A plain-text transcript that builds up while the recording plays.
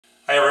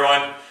Hi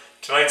everyone,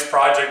 tonight's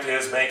project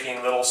is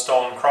making little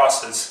stone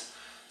crosses.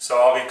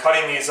 So I'll be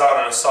cutting these out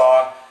on a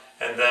saw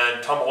and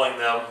then tumbling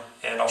them,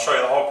 and I'll show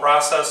you the whole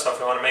process, so if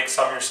you want to make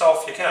some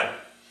yourself you can.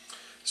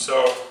 So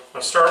I'm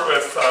going to start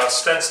with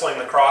stenciling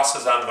the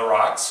crosses onto the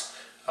rocks.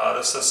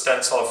 This is a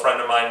stencil a friend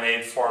of mine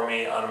made for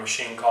me on a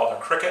machine called a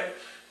Cricut,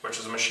 which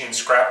is a machine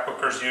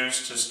scrapbookers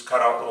use to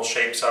cut out little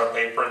shapes out of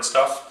paper and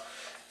stuff.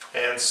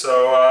 And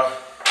so I'm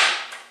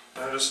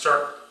going to just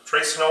start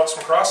tracing out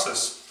some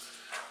crosses.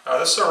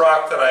 This is a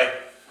rock that I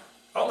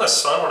out in the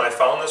sun. When I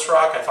found this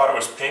rock, I thought it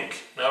was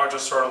pink. Now it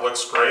just sort of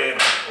looks gray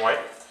and white.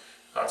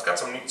 It's got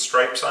some neat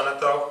stripes on it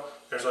though.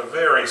 There's a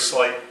very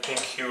slight pink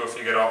hue if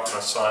you get out in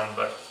the sun,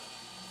 but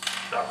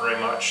not very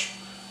much.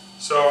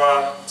 So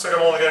looks like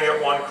I'm only going to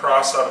get one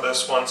cross out of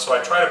this one, so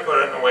I try to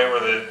put it in a way where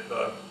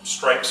the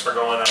stripes are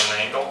going at an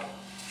angle.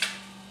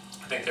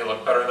 I think they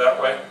look better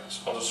that way,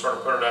 so I'll just sort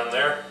of put it on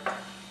there.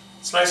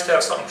 It's nice to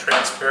have something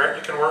transparent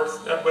you can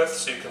work with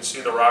so you can see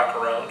the rock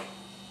around.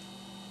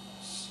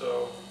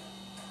 So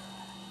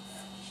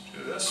let's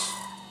do this.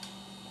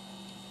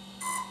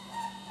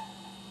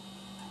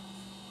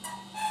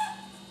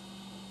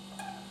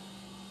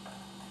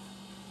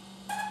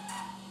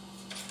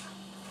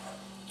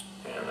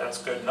 And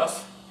that's good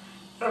enough.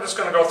 And I'm just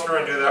going to go through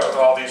and do that with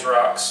all these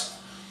rocks.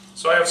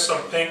 So I have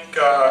some pink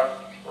or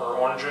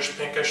orangish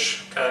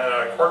pinkish kind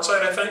of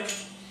quartzite, I think.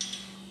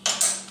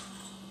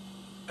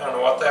 I don't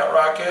know what that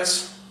rock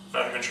is.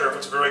 Not even sure if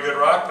it's a very good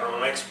rock, but I'm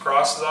going to make some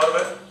crosses out of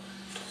it.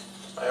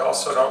 I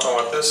also don't know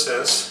what this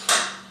is.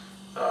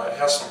 It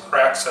has some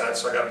cracks in it,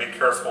 so I got to be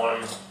careful when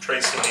I'm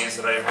tracing these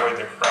that I avoid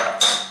the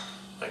cracks.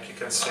 Like you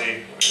can see,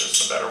 maybe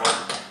this is a better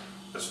one.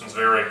 This one's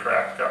very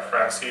cracked. Got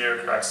cracks here,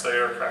 cracks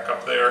there, crack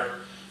up there.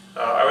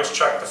 I always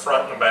check the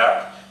front and the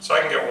back, so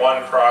I can get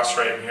one cross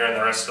right in here, and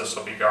the rest of this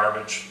will be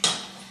garbage.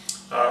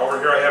 Over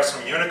here I have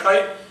some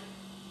unakite,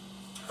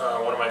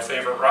 one of my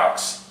favorite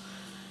rocks.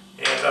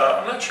 And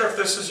I'm not sure if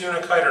this is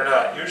unakite or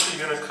not.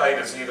 Usually unakite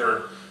is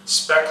either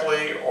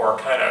speckly or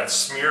kind of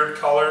smeared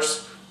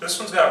colors. This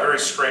one's got very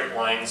straight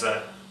lines in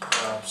it,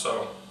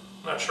 so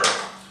I'm not sure.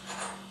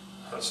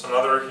 That's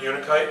another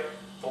unakite,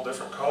 a little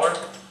different color.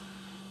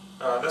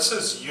 This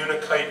is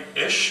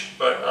unakite-ish,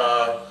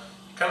 but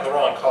kind of the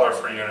wrong color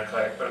for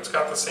unakite, but it's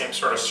got the same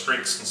sort of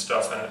streaks and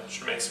stuff in it.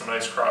 Should make some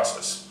nice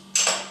crosses.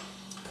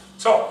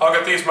 So I'll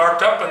get these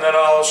marked up and then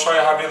I'll show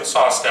you how to do the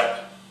saw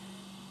step.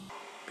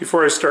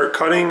 Before I start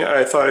cutting,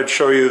 I thought I'd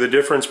show you the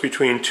difference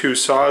between two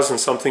saws and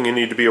something you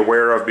need to be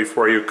aware of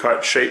before you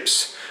cut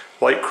shapes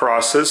like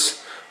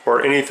crosses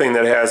or anything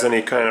that has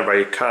any kind of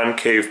a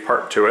concave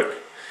part to it.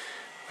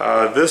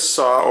 This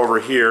saw over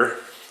here,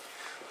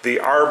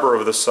 the arbor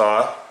of the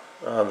saw,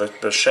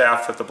 the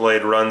shaft that the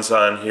blade runs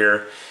on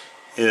here,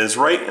 is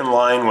right in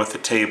line with the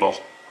table.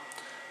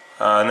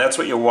 And that's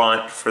what you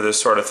want for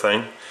this sort of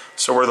thing.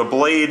 So where the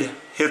blade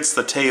hits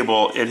the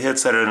table, it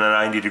hits it at a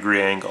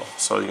 90-degree angle.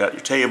 So you got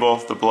your table,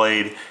 the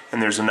blade,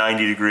 and there's a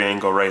 90-degree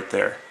angle right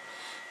there.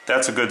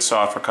 That's a good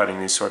saw for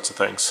cutting these sorts of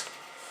things.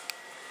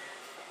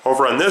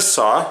 Over on this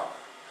saw,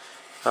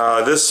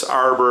 this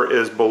arbor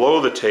is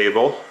below the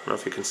table. I don't know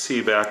if you can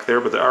see back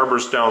there, but the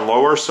arbor's down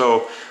lower,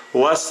 so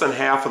less than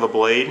half of the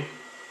blade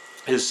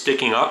is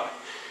sticking up.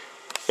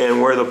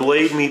 And where the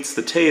blade meets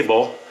the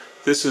table,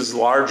 this is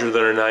larger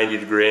than a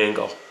 90-degree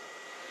angle.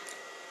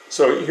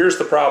 So here's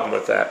the problem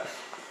with that.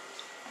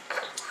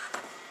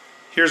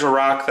 Here's a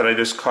rock that I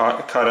just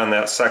cut on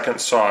that second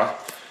saw.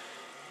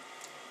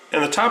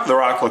 And the top of the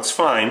rock looks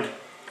fine,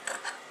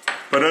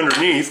 but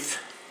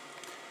underneath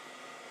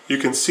you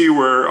can see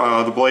where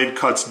the blade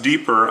cuts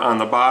deeper on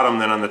the bottom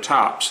than on the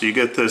top. So you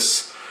get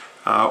this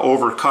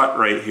overcut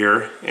right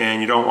here, and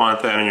you don't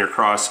want that in your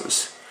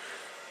crosses.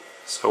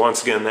 So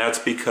once again, that's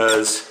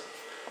because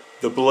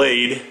the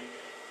blade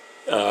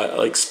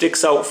like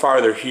sticks out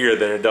farther here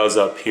than it does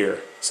up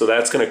here. So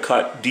that's going to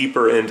cut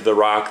deeper into the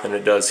rock than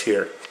it does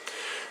here.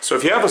 So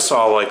if you have a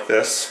saw like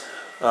this,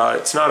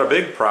 it's not a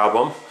big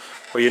problem.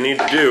 What you need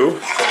to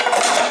do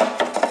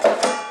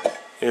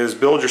is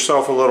build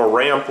yourself a little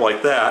ramp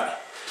like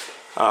that,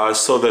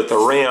 so that the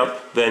ramp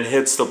then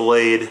hits the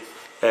blade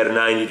at a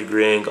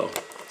 90-degree angle.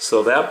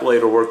 So that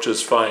blade will work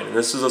just fine. And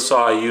this is a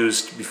saw I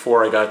used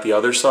before I got the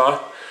other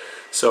saw.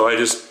 So I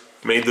just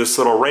made this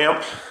little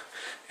ramp,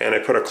 and I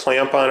put a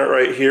clamp on it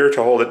right here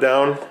to hold it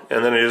down,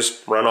 and then I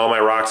just run all my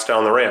rocks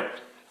down the ramp.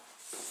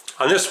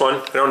 On this one,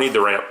 I don't need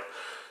the ramp,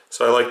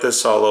 so I like this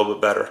saw a little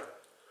bit better.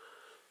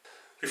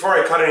 Before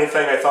I cut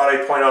anything, I thought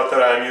I'd point out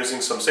that I'm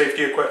using some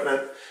safety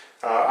equipment.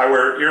 I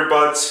wear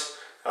earbuds.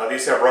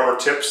 These have rubber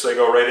tips. They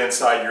go right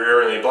inside your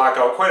ear, and they block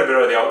out quite a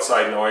bit of the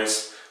outside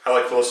noise. I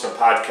like to listen to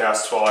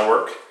podcasts while I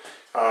work.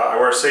 I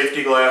wear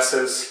safety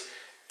glasses.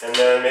 And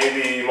then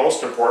maybe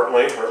most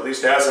importantly, or at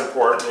least as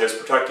important, is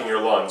protecting your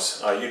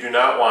lungs. You do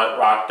not want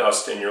rock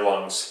dust in your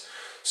lungs.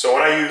 So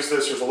when I use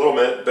this, there's a little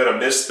bit of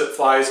mist that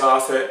flies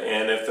off it,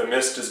 and if the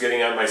mist is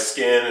getting on my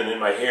skin and in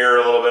my hair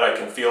a little bit, I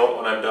can feel it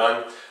when I'm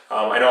done.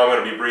 I know I'm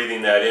going to be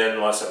breathing that in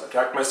unless I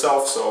protect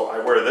myself, so I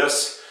wear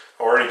this.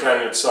 Or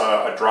anytime it's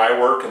a dry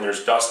work and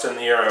there's dust in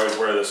the air, I always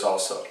wear this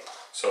also.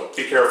 So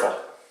be careful.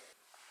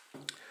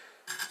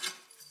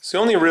 So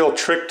the only real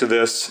trick to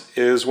this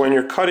is when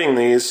you're cutting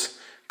these,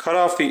 cut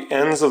off the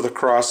ends of the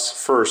cross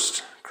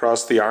first,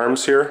 across the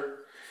arms here,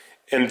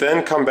 and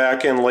then come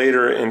back in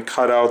later and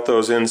cut out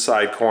those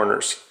inside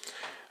corners.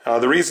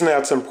 The reason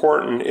that's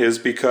important is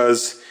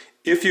because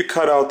if you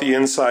cut out the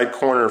inside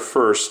corner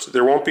first,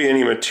 there won't be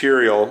any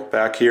material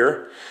back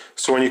here.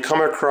 So when you come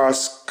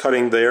across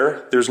cutting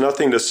there, there's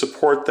nothing to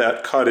support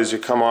that cut as you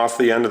come off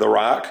the end of the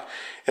rock,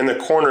 and the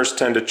corners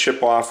tend to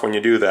chip off when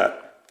you do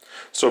that.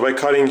 So by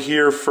cutting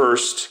here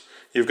first,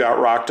 you've got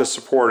rock to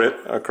support it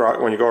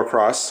when you go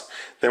across.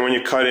 Then when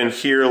you cut in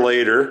here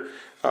later,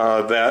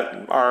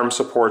 that arm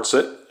supports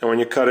it. And when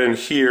you cut in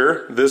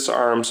here, this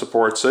arm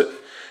supports it.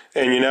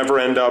 And you never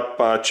end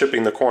up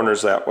chipping the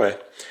corners that way.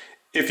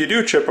 If you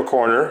do chip a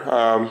corner,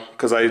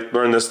 because I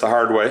learned this the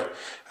hard way,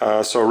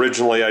 so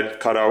originally I'd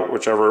cut out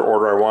whichever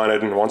order I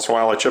wanted, and once in a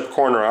while I chip a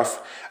corner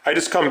off. I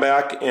just come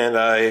back and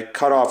I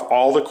cut off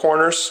all the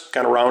corners,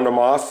 kind of round them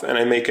off, and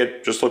I make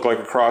it just look like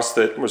a cross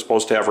that was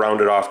supposed to have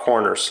rounded off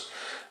corners.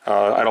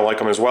 I don't like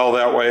them as well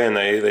that way, and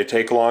they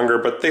take longer,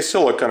 but they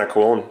still look kind of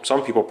cool, and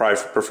some people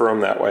probably prefer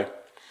them that way.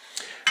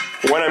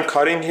 When I'm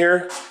cutting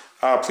here,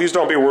 please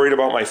don't be worried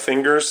about my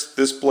fingers.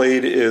 This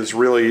blade is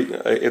really,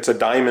 it's a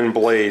diamond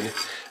blade,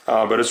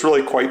 but it's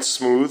really quite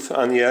smooth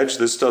on the edge.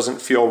 This doesn't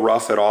feel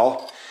rough at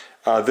all.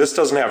 This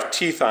doesn't have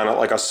teeth on it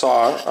like a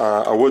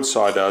saw, a wood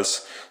saw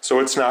does, so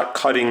it's not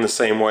cutting the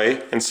same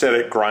way. Instead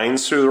it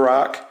grinds through the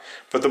rock.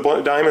 But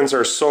the diamonds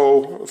are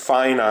so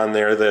fine on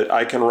there that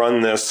I can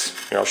run this,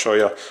 here, I'll show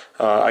you,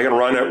 I can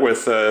run it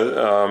with,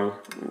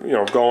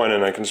 going,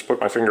 and I can just put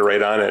my finger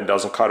right on it. It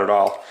doesn't cut at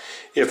all.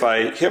 If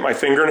I hit my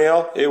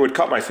fingernail, it would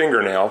cut my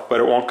fingernail, but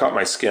it won't cut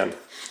my skin.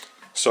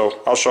 So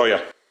I'll show you.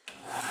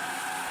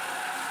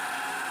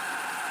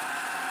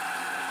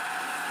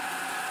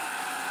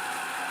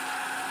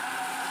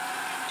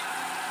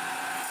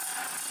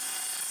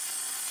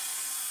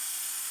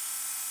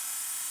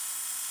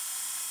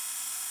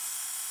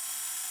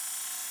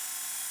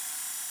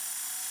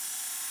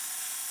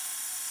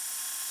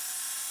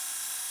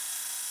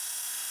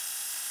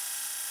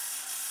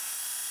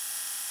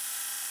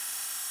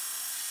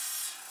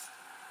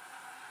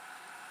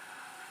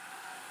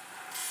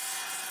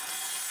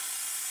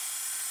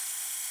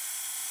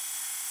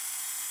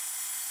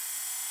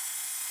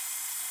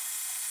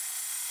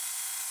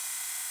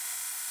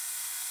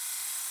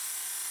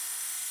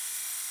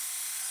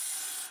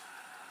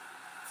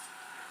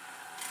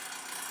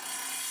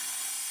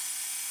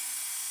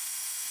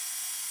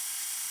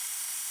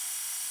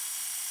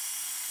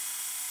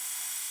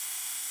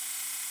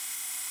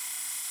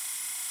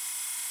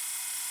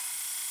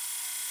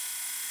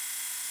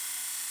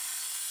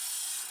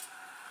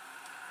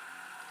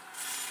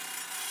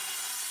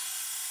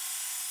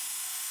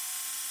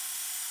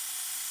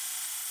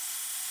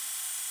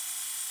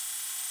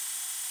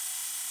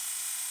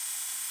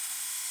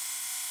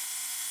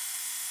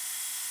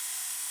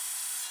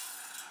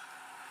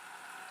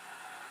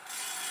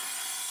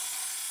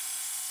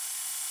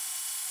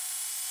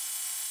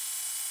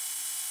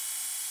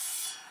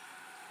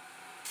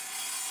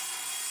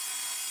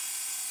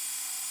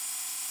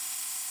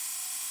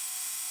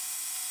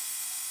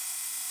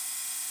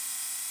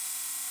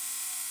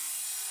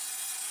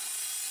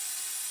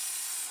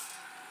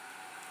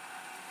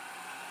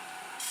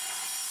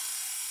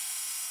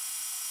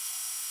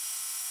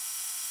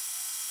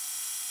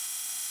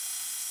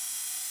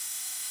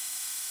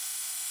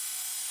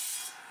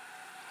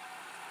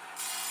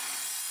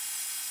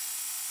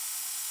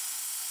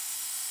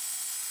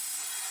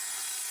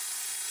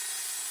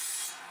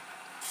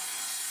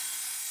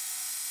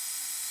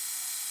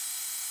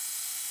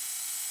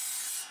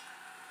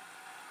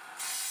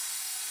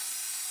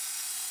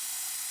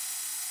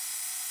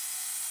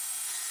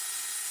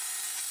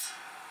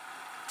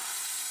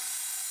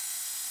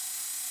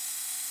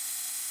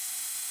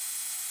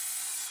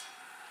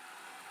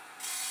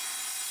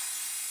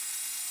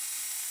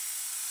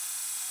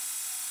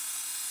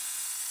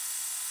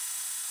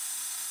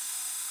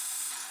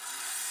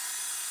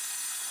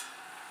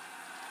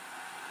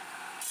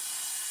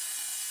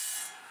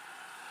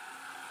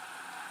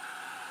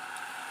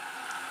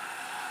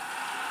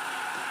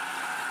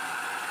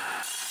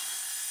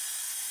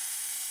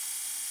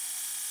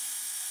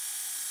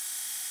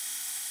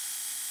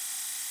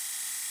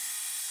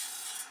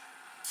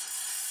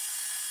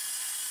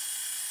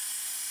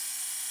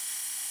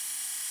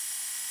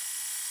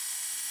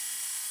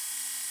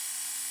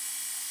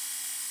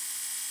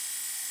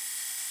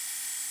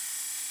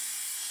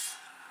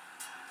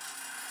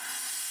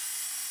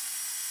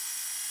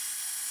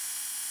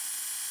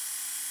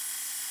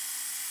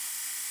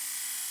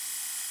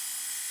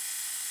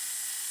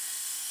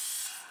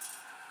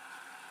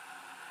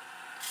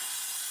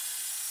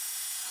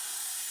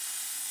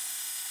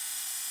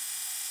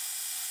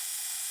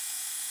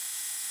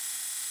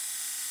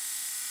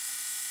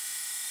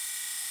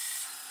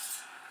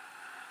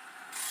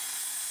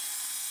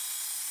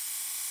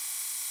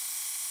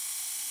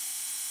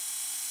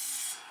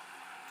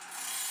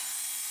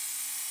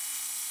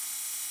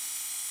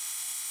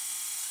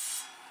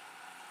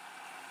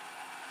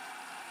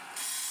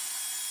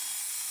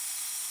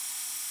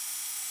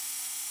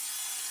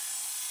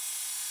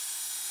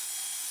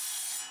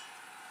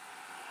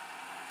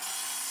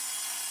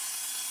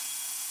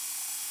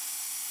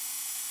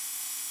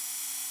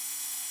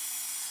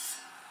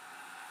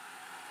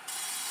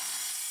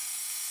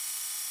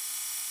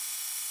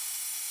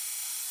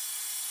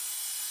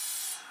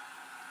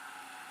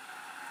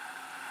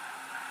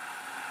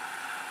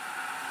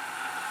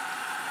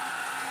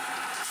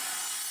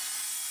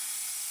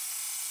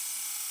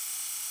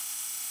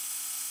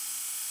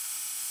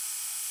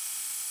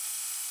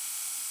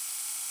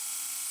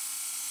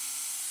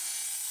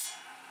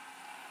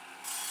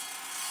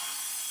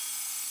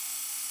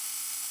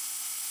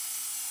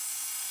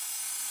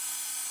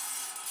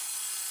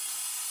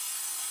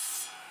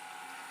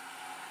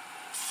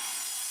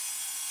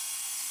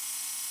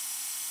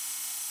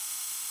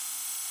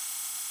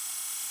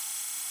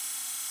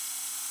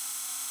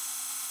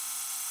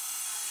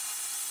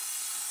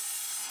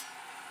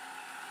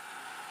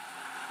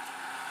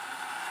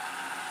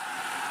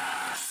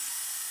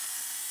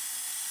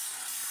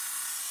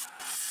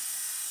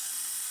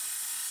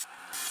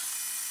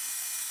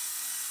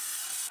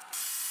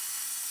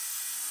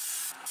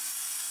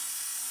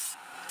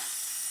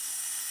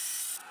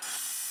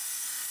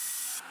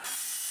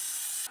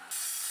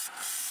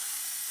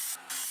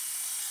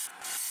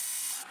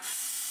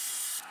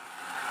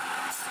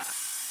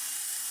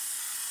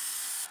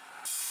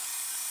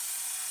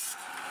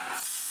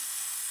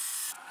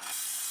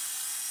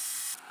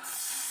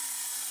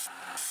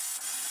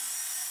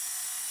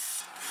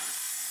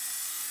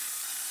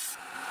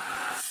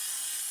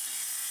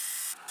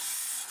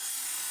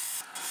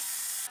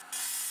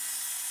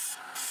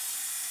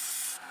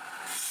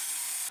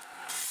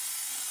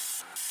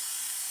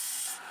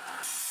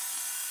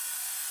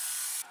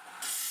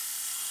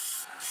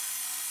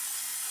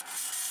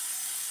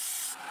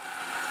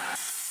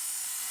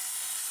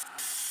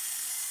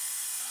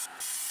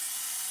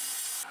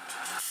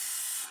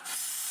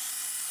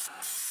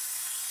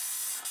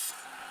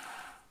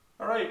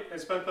 Alright, I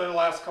spent the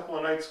last couple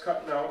of nights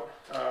cutting out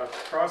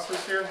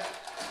crosses here.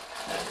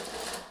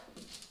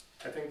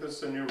 I think this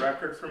is a new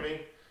record for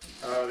me.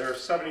 There are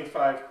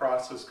 75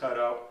 crosses cut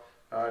out.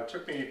 It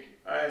took me,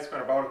 I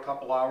spent about a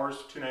couple hours,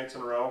 2 nights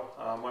in a row,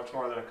 much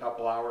more than a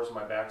couple hours.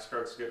 My back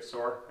starts to get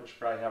sore. I should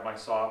probably have my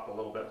saw up a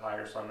little bit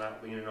higher so I'm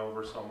not leaning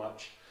over so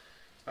much.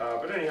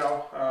 But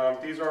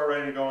anyhow, these are all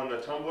ready to go in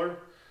the tumbler.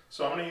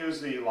 So I'm going to use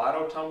the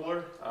Lotto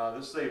tumbler.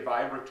 This is a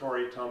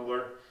vibratory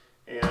tumbler,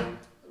 and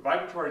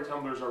vibratory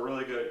tumblers are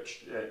really good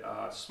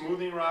at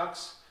smoothing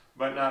rocks,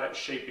 but not at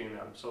shaping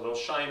them. So they'll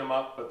shine them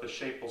up, but the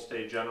shape will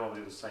stay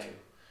generally the same.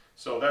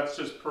 So that's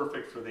just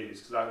perfect for these,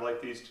 because I like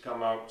these to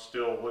come out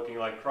still looking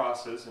like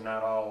crosses and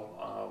not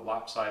all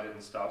lopsided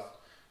and stuff.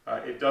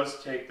 It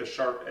does take the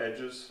sharp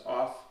edges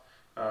off,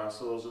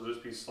 so those will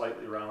just be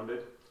slightly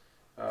rounded.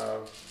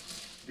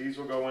 These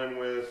will go in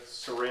with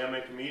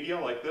ceramic media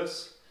like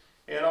this,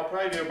 and I'll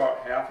probably do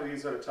about half of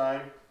these at a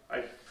time.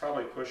 I'm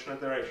probably pushing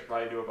it there. I should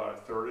probably do about a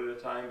third at a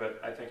time,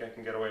 but I think I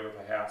can get away with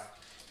a half.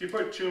 If you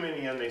put too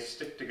many in, they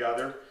stick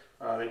together.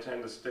 They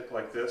tend to stick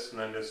like this and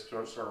then just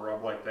sort of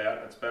rub like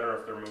that. It's better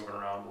if they're moving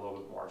around a little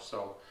bit more.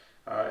 So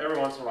every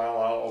once in a while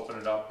I'll open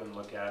it up and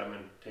look at them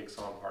and take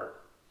some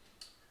apart.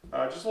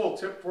 Just a little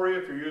tip for you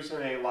if you're using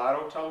a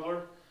Lotto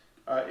tumbler.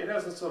 It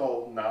has this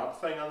little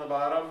knob thing on the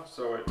bottom,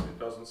 so it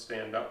doesn't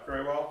stand up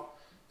very well.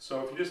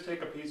 So if you just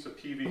take a piece of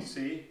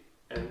PVC,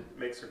 and it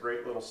makes a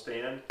great little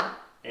stand,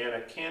 and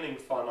a canning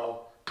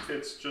funnel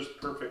fits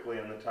just perfectly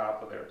in the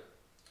top of there.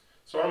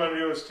 So what I'm going to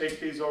do is take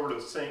these over to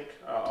the sink.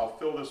 I'll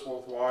fill this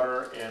with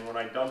water, and when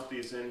I dump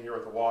these in here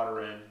with the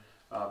water in,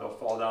 they'll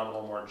fall down a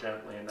little more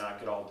gently and not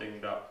get all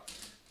dinged up.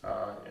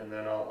 And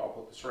then I'll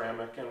put the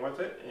ceramic in with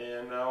it,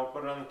 and I'll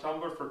put it on the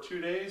tumbler for 2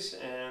 days,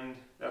 and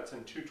that's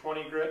in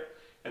 220 grit,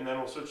 and then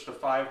we'll switch to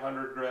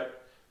 500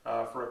 grit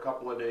for a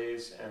couple of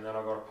days, and then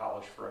I'll go to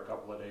polish for a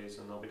couple of days,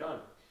 and they'll be done.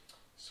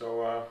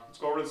 So let's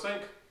go over to the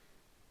sink.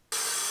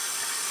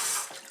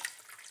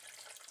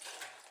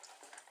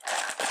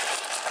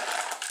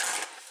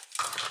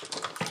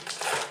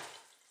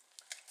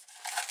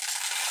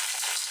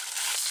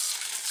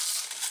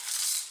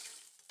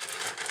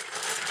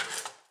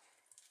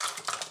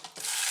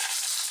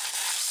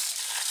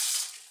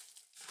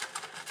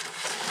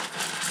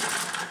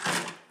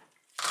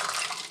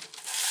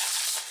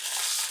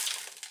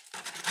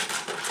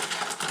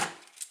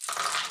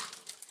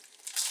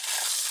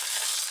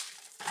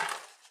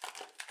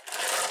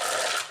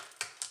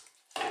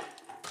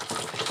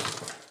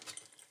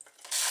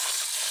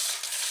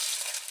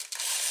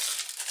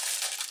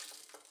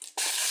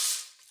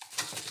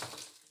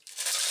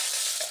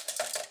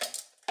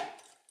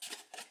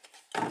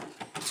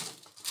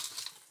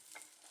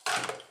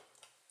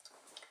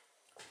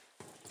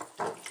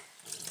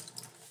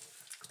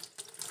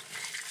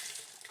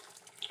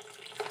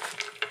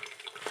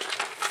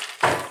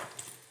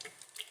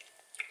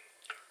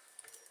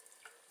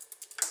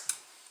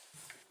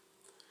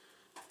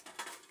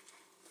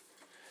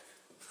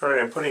 Alright,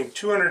 I'm putting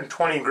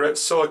 220 grit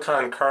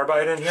silicon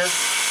carbide in here.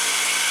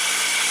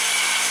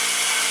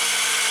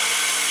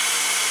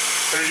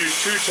 I'm going to do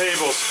 2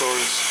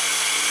 tablespoons.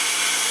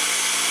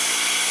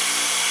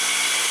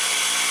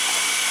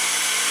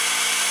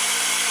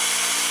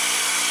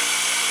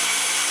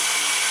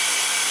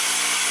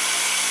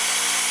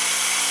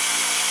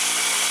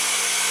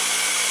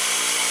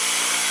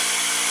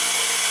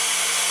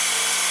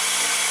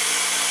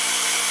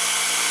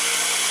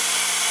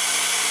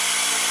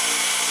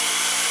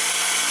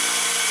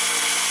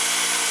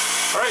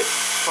 Alright,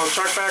 I'll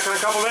check back in a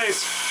couple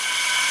days.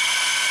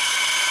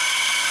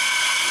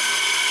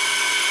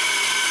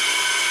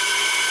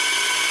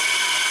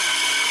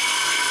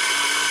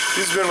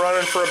 These have been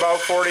running for about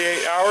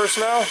 48 hours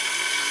now.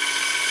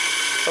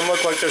 Don't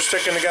look like they're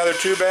sticking together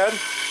too bad.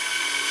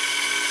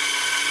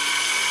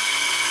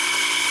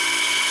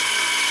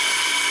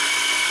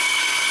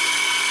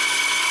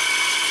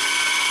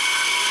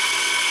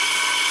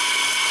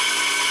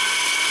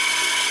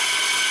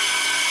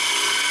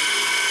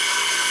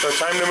 So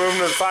time to move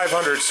into the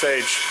 500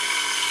 stage.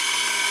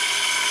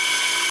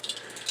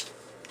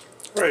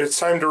 Alright, it's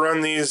time to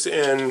run these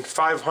in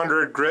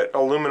 500 grit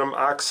aluminum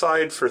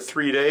oxide for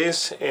 3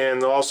 days,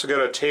 and they'll also get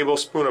a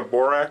tablespoon of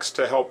borax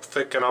to help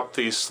thicken up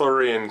the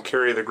slurry and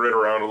carry the grit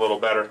around a little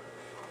better.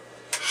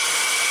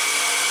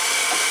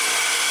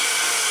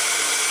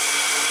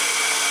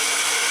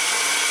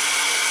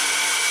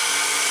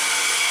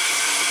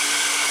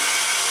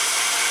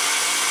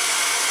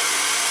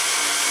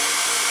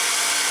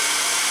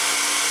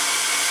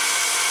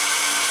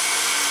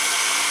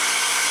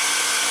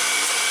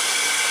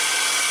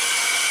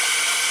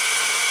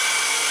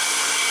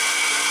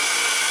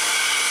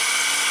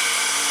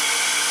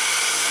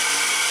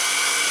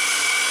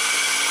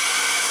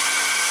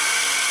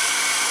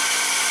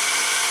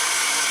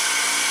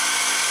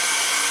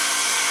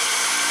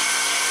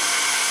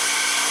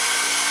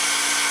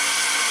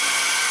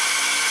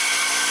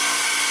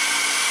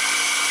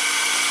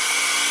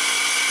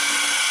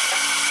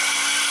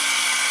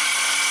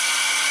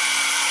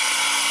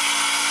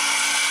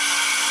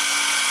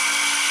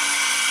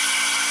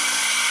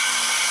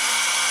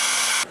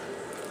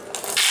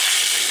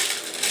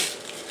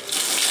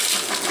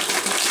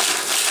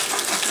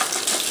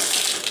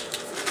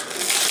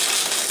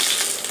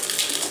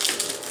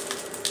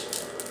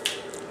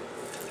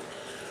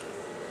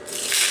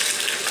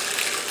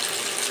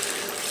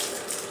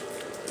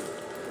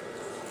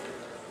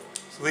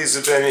 These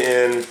have been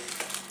in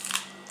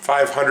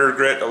 500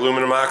 grit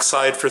aluminum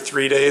oxide for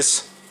 3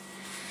 days,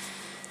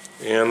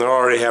 and they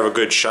already have a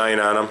good shine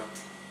on them.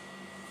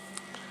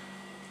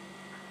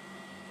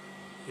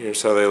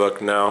 Here's how they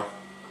look now.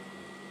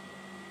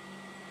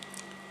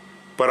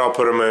 But I'll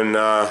put them in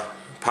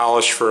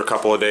polish for a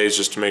couple of days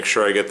just to make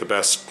sure I get the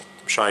best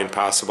shine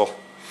possible.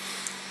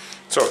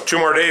 So 2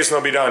 more days and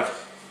they'll be done.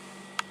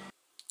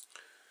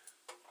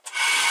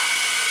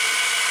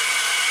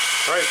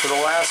 Alright, for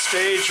the last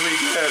stage we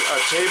get a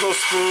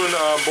tablespoon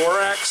of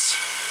borax.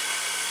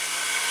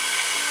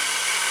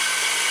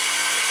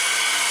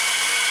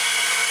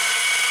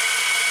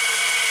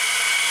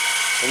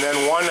 And then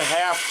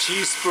 1/2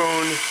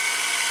 teaspoon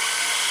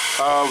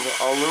of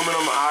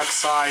aluminum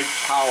oxide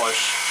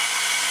polish.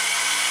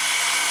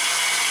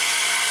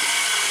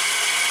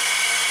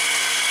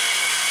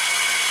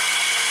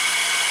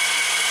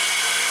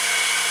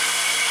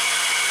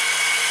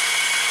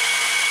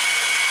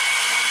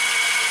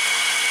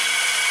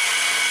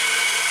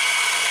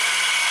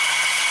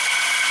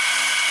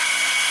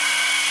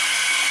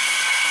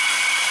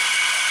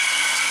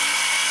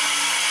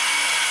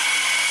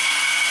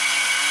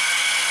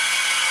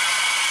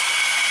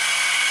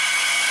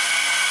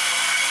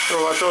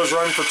 We'll let those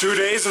run for 2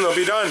 days and they'll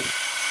be done.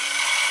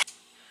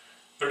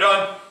 They're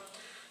done.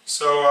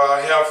 So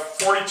I have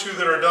 42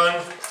 that are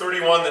done,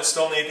 31 that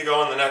still need to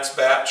go in the next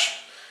batch.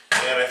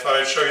 And I thought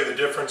I'd show you the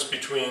difference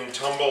between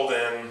tumbled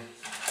and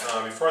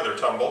before they're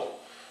tumbled.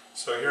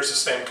 So here's the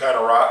same kind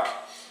of rock.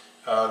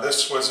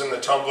 This was in the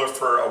tumbler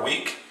for a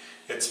week.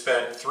 It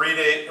spent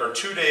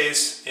 2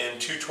 days in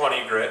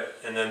 220 grit,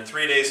 and then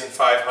 3 days in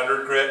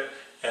 500 grit,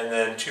 and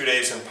then 2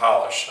 days in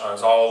polish. It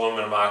was all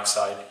aluminum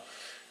oxide.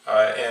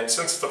 And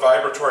since it's a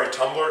vibratory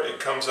tumbler, it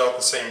comes out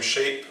the same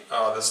shape.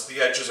 The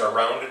edges are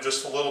rounded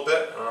just a little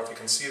bit. I don't know if you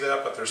can see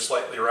that, but they're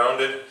slightly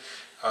rounded.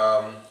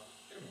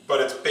 But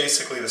it's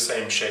basically the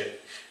same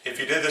shape. If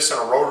you did this in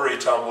a rotary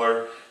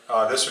tumbler,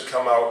 this would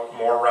come out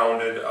more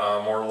rounded,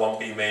 more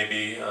lumpy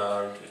maybe.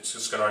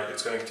 It's going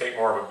to take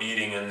more of a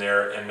beating in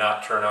there and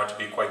not turn out to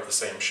be quite the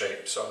same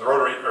shape. So the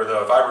rotary or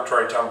the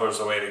vibratory tumbler is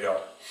the way to go.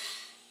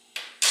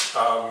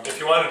 If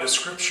you want a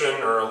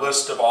description or a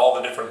list of all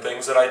the different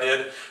things that I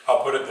did, I'll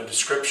put it in the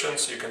description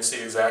so you can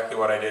see exactly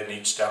what I did in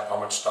each step, how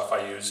much stuff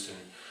I used,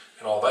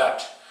 and all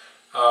that.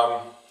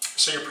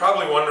 So you're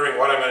probably wondering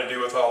what I'm going to do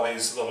with all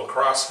these little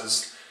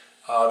crosses.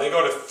 They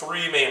go to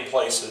 3 main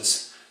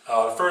places.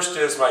 The first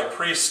is my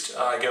priest.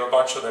 I give a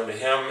bunch of them to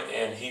him,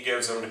 and he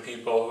gives them to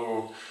people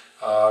who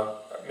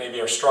maybe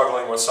are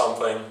struggling with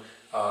something.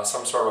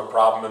 Some sort of a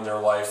problem in their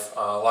life.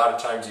 A lot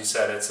of times he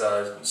said it's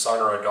a son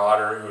or a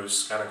daughter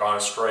who's kind of gone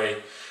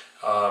astray.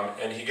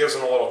 And he gives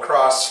them a little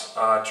cross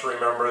to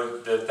remember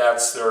that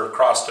that's their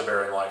cross to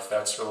bear in life.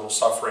 That's their little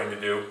suffering to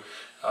do,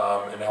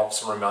 and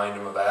helps them remind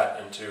them of that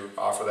and to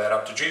offer that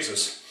up to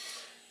Jesus.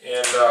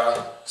 And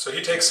so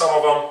he takes some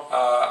of them.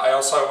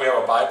 We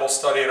have a Bible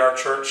study at our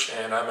church,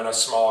 and I'm in a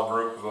small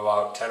group of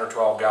about 10 or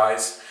 12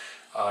 guys.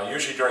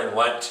 Usually during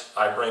Lent,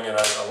 I bring in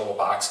a little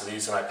box of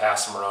these and I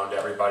pass them around to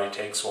everybody.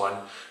 Takes one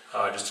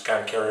just to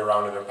kind of carry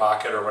around in their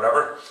pocket or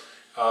whatever.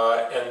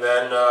 And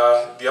then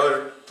the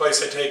other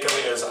place I take them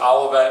is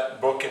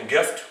Olivet Book and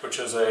Gift, which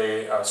is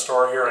a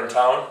store here in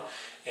town.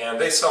 And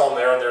they sell them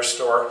there in their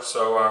store,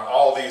 so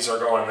all these are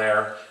going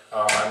there.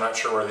 I'm not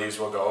sure where these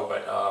will go,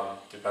 but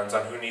depends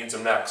on who needs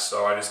them next.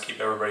 So I just keep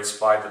everybody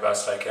supplied the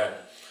best I can.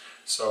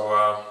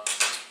 So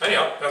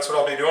anyhow, that's what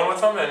I'll be doing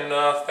with them, and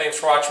thanks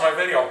for watching my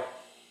video.